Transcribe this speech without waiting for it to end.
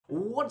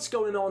What's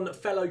going on,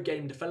 fellow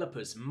game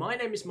developers? My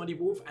name is Muddy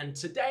Wolf, and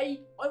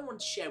today I want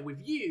to share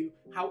with you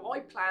how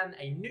I plan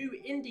a new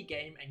indie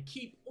game and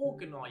keep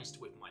organized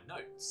with my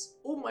notes.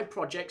 All my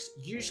projects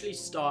usually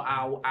start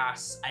out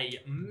as a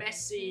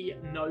messy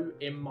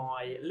note in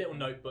my little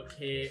notebook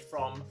here,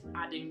 from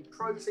adding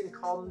pros and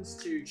cons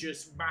to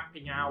just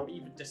mapping out,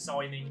 even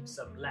designing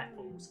some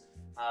levels.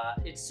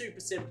 It's super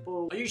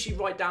simple. I usually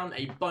write down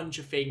a bunch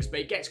of things, but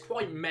it gets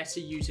quite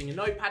messy using a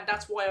notepad.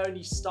 That's why I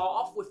only start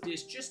off with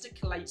this, just to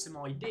collate some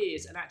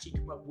ideas and actually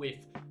come up with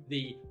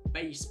the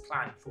base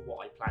plan for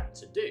what I plan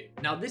to do.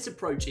 Now, this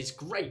approach is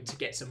great to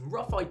get some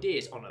rough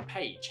ideas on a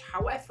page.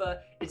 However,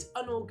 it's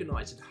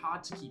unorganized and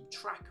hard to keep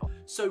track of.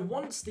 So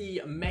once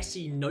the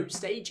messy note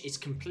stage is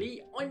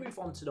complete, I move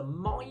on to the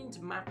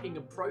mind mapping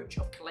approach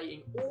of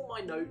collating all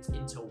my notes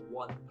into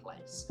one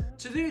place.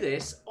 To do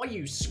this, I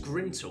use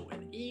Scrintal,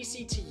 an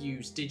easy to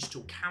use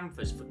digital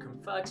canvas for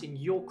converting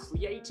your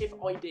creative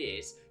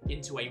ideas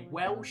into a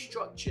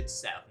well-structured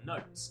set of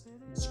notes.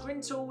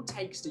 Scrintal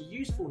takes the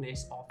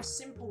usefulness of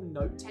simple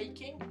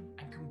note-taking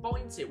and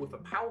combines it with a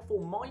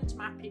powerful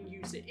mind-mapping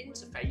user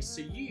interface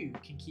so you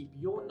can keep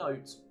your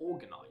notes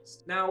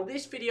organized. Now,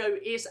 this video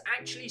is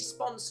actually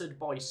sponsored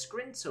by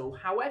Scrintal.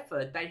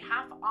 However, they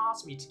have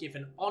asked me to give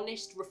an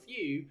honest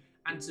review,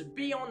 and to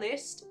be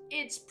honest,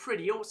 it's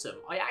pretty awesome.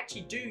 I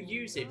actually do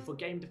use it for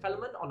game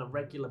development on a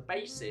regular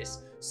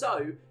basis.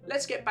 So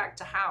let's get back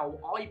to how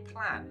I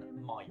plan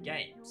my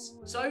games.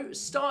 So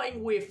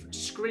starting with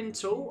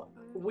Scrintal,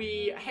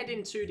 we head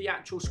into the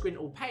actual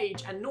Scrintal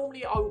page, and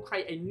normally I will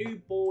create a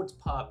new board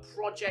per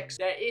project.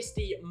 There is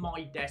the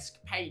My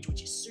Desk page,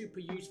 which is super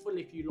useful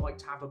if you like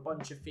to have a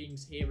bunch of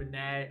things here and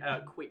there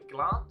at a quick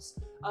glance.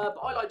 But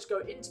I like to go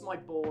into my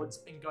boards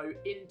and go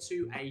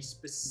into a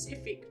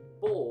specific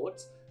board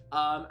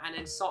and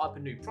then start up a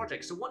new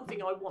project. So one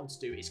thing I want to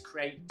do is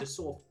create the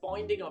sort of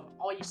Binding of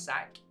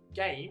Isaac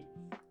game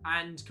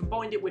and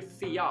combine it with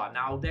VR.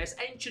 Now, there's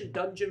Ancient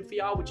Dungeon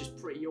VR, which is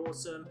pretty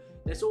awesome.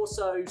 There's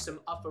also some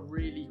other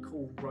really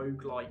cool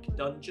roguelike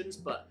dungeons,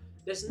 but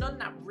there's none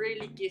that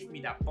really give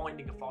me that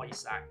Binding of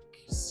Isaac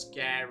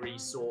scary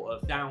sort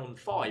of down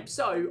vibe.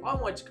 So I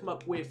wanted to come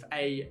up with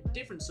a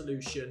different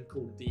solution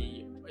called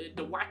the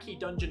Wacky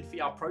Dungeon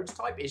VR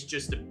Prototype. It's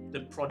just the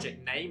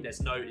project name.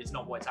 It's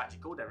not what it's actually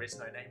called. There is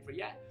no name for it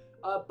yet.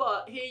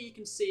 But here you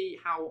can see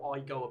how I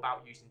go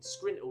about using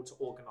Scrintal to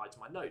organize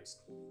my notes.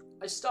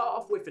 I start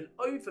off with an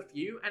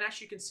overview, and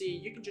as you can see,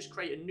 you can just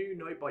create a new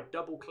note by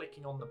double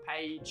clicking on the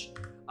page.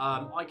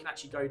 I can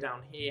actually go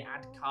down here,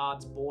 add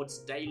cards, boards,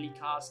 daily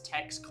cards,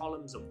 text,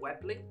 columns, and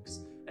web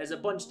links. There's a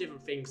bunch of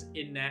different things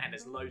in there, and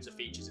there's loads of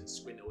features in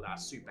Scrintal that are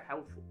super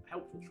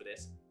helpful for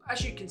this.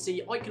 As you can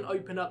see, I can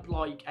open up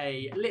like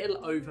a little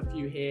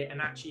overview here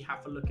and actually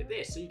have a look at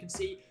this. So you can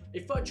see a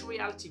virtual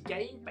reality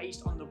game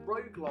based on the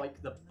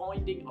roguelike The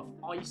Binding of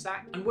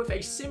Isaac, and with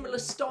a similar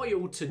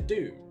style to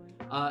Doom.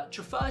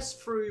 Traverse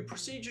through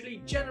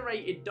procedurally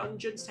generated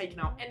dungeons, taking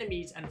out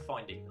enemies and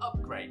finding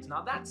upgrades.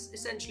 Now, that's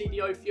essentially the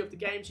overview of the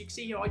game. So you can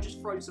see here, I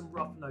just throw some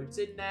rough notes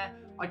in there.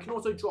 I can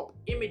also drop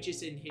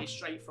images in here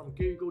straight from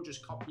Google,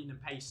 just copying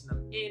and pasting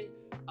them in,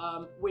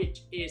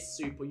 which is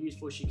super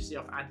useful. As you can see,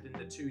 I've added in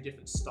the two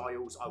different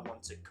styles I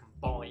want to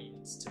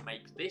combine to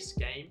make this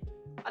game.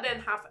 I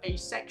then have a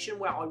section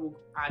where I will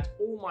add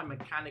all my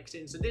mechanics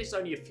in. So this is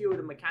only a few of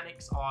the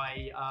mechanics.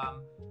 I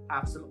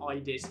have some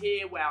ideas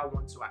here where I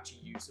want to actually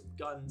use some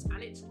guns,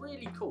 and it's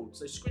really cool.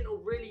 So Scrintal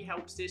really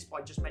helps this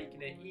by just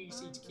making it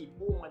easy to keep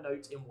all my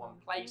notes in one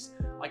place.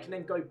 I can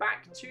then go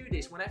back to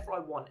this whenever I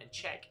want and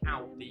check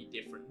out the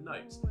different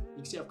notes. You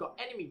can see I've got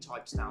enemy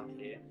types down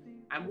here.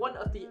 And one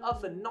of the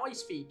other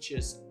nice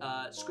features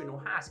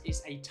Scrintal has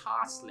is a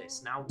task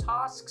list. Now,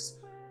 tasks,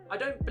 I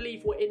don't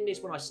believe were in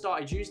this when I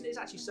started using it. It's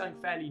actually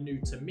something fairly new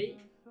to me,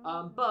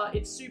 but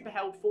it's super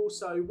helpful.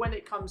 So when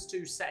it comes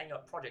to setting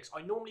up projects,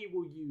 I normally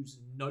will use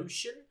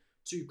Notion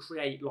to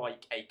create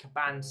like a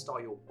Kanban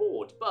style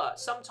board, but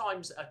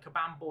sometimes a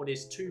Kanban board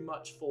is too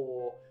much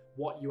for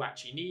what you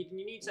actually need, and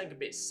you need something a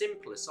bit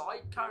simpler. So I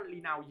currently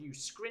now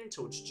use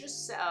Scrintal to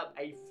just set up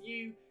a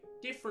few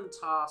different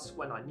tasks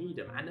when I need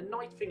them. And the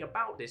nice thing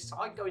about this, so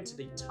I go into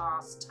the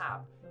Tasks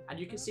tab, and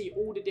you can see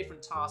all the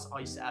different tasks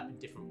I set up in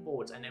different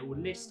boards, and it will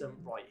list them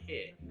right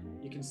here.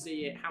 You can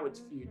see it, how it's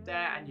viewed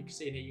there, and you can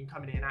see in here, you can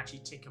come in here and actually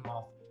tick them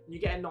off. And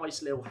you get a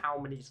nice little how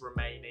many's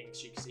remaining,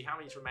 so you can see how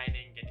many's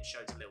remaining, and it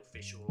shows a little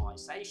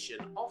visualization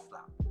of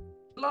that.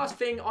 The last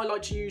thing I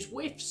like to use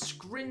with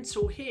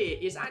Scrintal here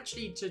is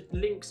actually to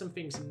link some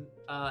things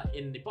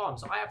in the bottom.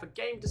 So I have a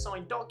game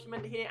design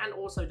document here and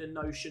also the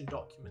Notion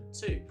document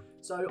too.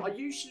 So I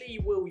usually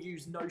will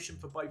use Notion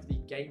for both the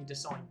game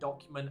design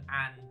document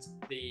and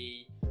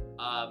the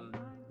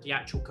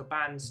actual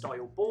Kanban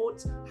style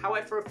boards.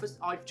 However,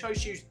 I've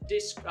chose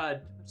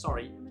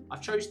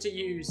to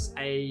use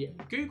a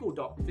Google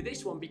Doc for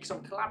this one because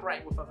I'm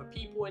collaborating with other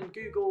people, and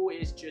Google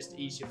is just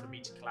easier for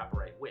me to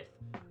collaborate with.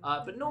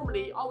 But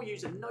normally I'll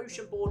use a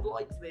Notion board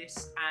like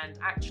this and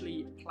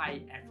actually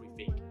play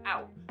everything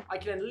out. I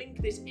can then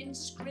link this in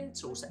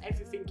Scrintal so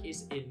everything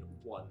is in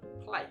one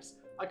place.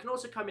 I can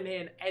also come in here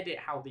and edit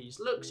how these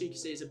look, so you can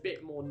see it's a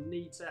bit more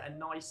neater and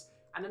nice.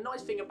 And the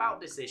nice thing about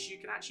this is you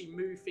can actually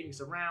move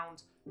things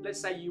around. Let's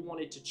say you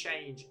wanted to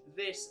change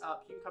this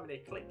up. You can come in here,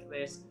 click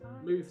this,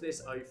 move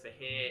this over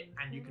here,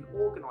 and you can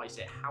organize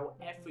it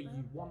however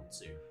you want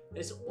to.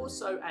 There's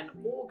also an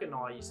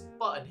organize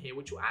button here,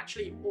 which will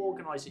actually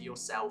organize it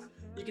yourself.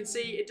 You can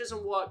see it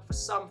doesn't work for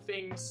some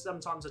things.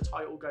 Sometimes a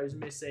title goes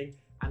missing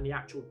and the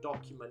actual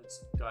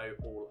documents go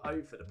all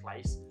over the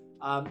place.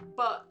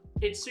 But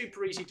it's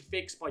super easy to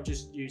fix by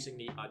just using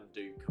the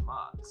undo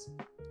commands.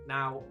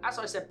 Now, as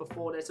I said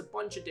before, there's a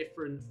bunch of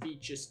different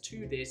features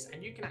to this,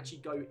 and you can actually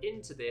go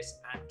into this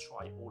and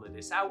try all of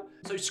this out.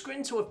 So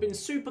Scrintal have been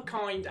super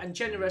kind and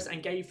generous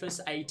and gave us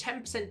a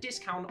 10%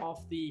 discount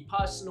off the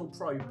Personal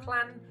Pro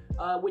plan,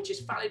 which is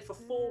valid for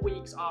 4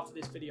 weeks after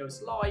this video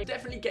is live.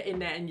 Definitely get in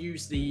there and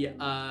use the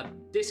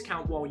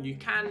discount while you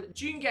can.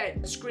 You can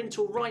get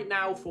Scrintal right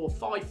now for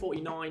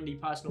 $5.49, the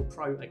Personal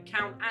Pro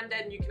account, and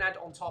then you can add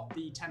on top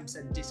the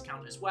 10%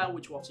 discount as well,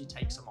 which will obviously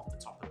take some off the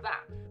top of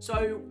that.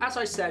 So as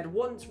I said,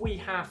 once we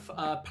have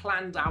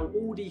planned out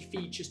all the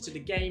features to the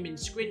game in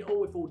Scrintal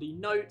with all the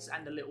notes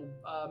and the little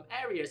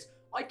areas,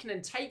 I can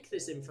then take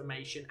this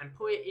information and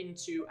put it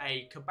into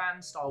a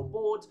Kanban style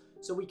board,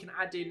 so we can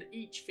add in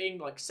each thing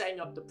like setting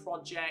up the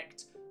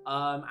project,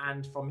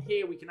 and from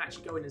here we can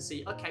actually go in and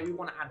see, okay, we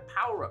want to add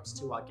power-ups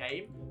to our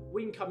game.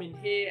 We can come in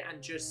here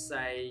and just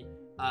say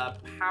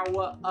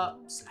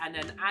power-ups, and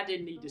then add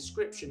in the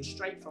description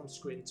straight from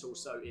Scrintal,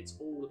 so it's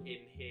all in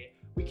here.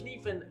 We can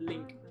even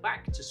link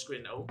back to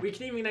Scrintal. We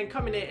can even then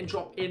come in here and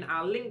drop in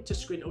our link to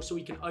Scrintal, so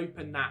we can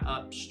open that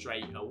up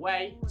straight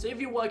away. So if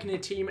you're working in a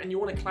team and you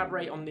want to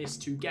collaborate on this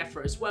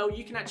together as well,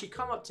 you can actually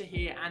come up to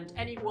here, and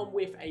anyone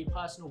with a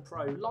Personal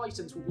Pro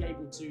license will be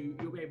able to,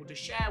 you'll be able to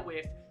share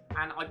with.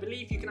 And I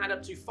believe you can add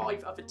up to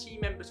 5 other team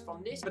members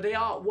from this, but they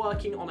are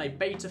working on a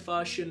beta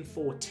version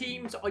for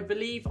teams. I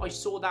believe I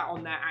saw that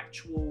on their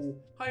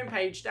actual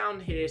homepage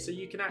down here. So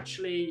you can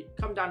actually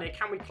come down here,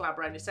 can we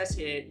collaborate? And it says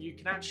here, you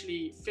can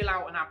actually fill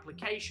out an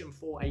application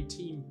for a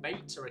team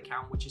beta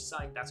account, which is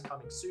something that's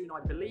coming soon,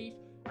 I believe.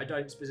 I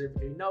don't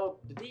specifically know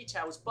the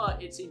details,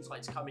 but it seems like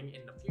it's coming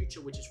in the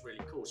future, which is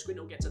really cool.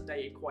 Scrintal gets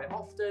updated quite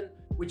often,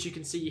 which you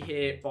can see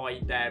here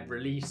by their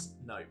release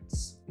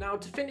notes. Now,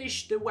 to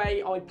finish the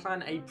way I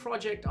plan a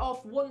project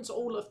off, once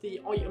all of the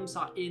items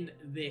are in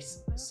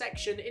this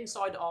section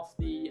inside of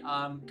the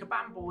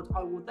Kanban board,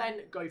 I will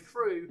then go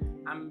through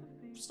and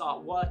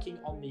start working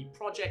on the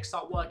project,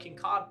 start working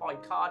card by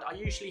card. I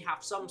usually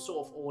have some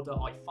sort of order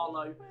I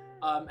follow.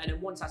 And then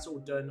once that's all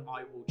done,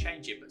 I will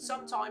change it. But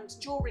sometimes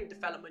during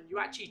development, you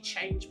actually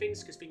change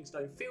things because things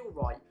don't feel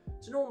right.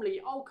 So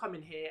normally I'll come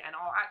in here and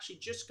I'll actually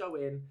just go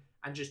in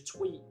and just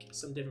tweak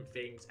some different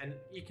things. And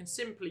you can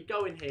simply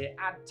go in here,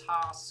 add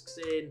tasks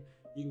in.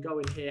 You can go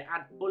in here,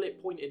 add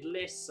bullet pointed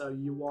lists. So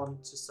you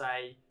want to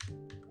say,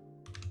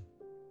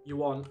 you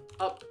want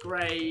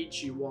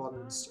upgrades, you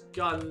want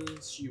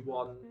guns, you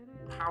want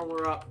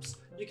power-ups.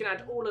 You can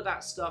add all of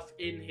that stuff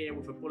in here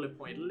with a bullet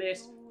pointed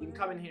list. You can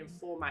come in here and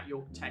format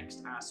your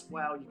text as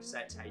well. You can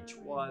set to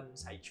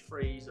H1s,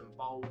 H3s, and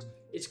bold.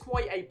 It's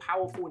quite a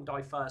powerful and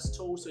diverse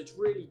tool, so it's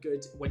really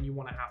good when you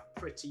want to have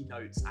pretty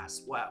notes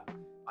as well.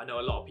 I know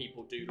a lot of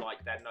people do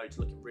like their notes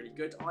looking really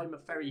good. I'm a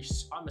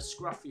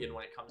scruffian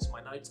when it comes to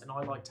my notes, and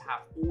I like to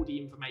have all the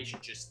information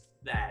just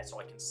there so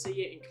I can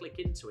see it and click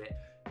into it.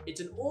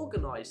 It's an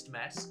organized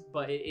mess,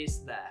 but it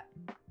is there.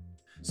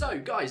 So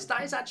guys,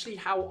 that is actually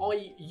how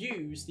I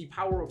use the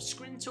power of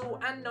Scrintal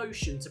and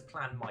Notion to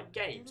plan my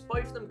games.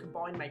 Both of them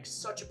combined make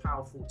such a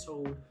powerful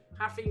tool.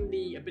 Having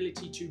the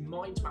ability to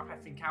mind map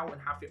everything out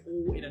and have it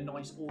all in a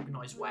nice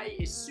organized way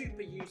is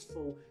super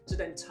useful to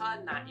then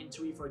turn that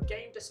into either a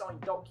game design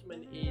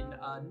document in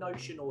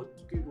Notion or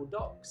Google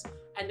Docs,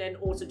 and then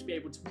also to be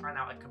able to plan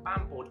out a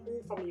Kanban board,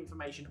 all from the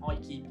information I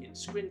keep in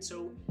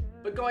Scrintal.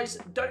 But guys,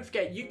 don't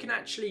forget, you can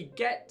actually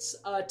get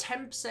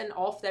 10%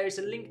 off. There is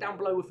a link down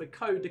below with a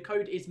code. The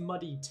code is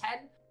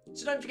Muddy10.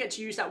 So don't forget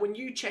to use that when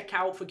you check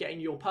out for getting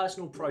your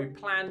Personal Pro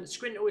plan.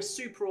 Scrintal is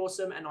super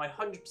awesome, and I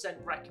 100%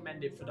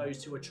 recommend it for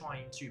those who are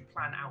trying to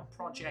plan out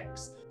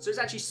projects. So it's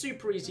actually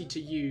super easy to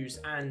use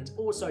and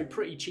also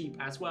pretty cheap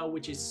as well,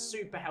 which is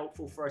super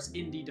helpful for us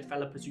indie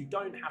developers who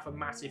don't have a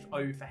massive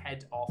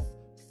overhead of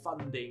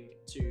funding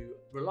to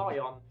rely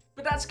on.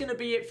 But that's going to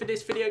be it for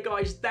this video,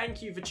 guys.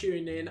 Thank you for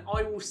tuning in.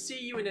 I will see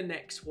you in the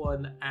next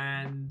one,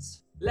 and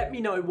let me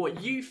know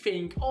what you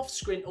think of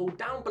Scrintal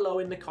down below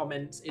in the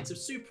comments. It's a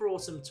super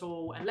awesome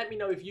tool, and let me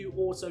know if you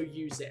also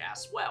use it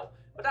as well.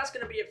 But that's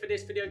going to be it for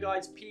this video,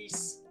 guys.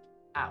 Peace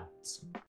out.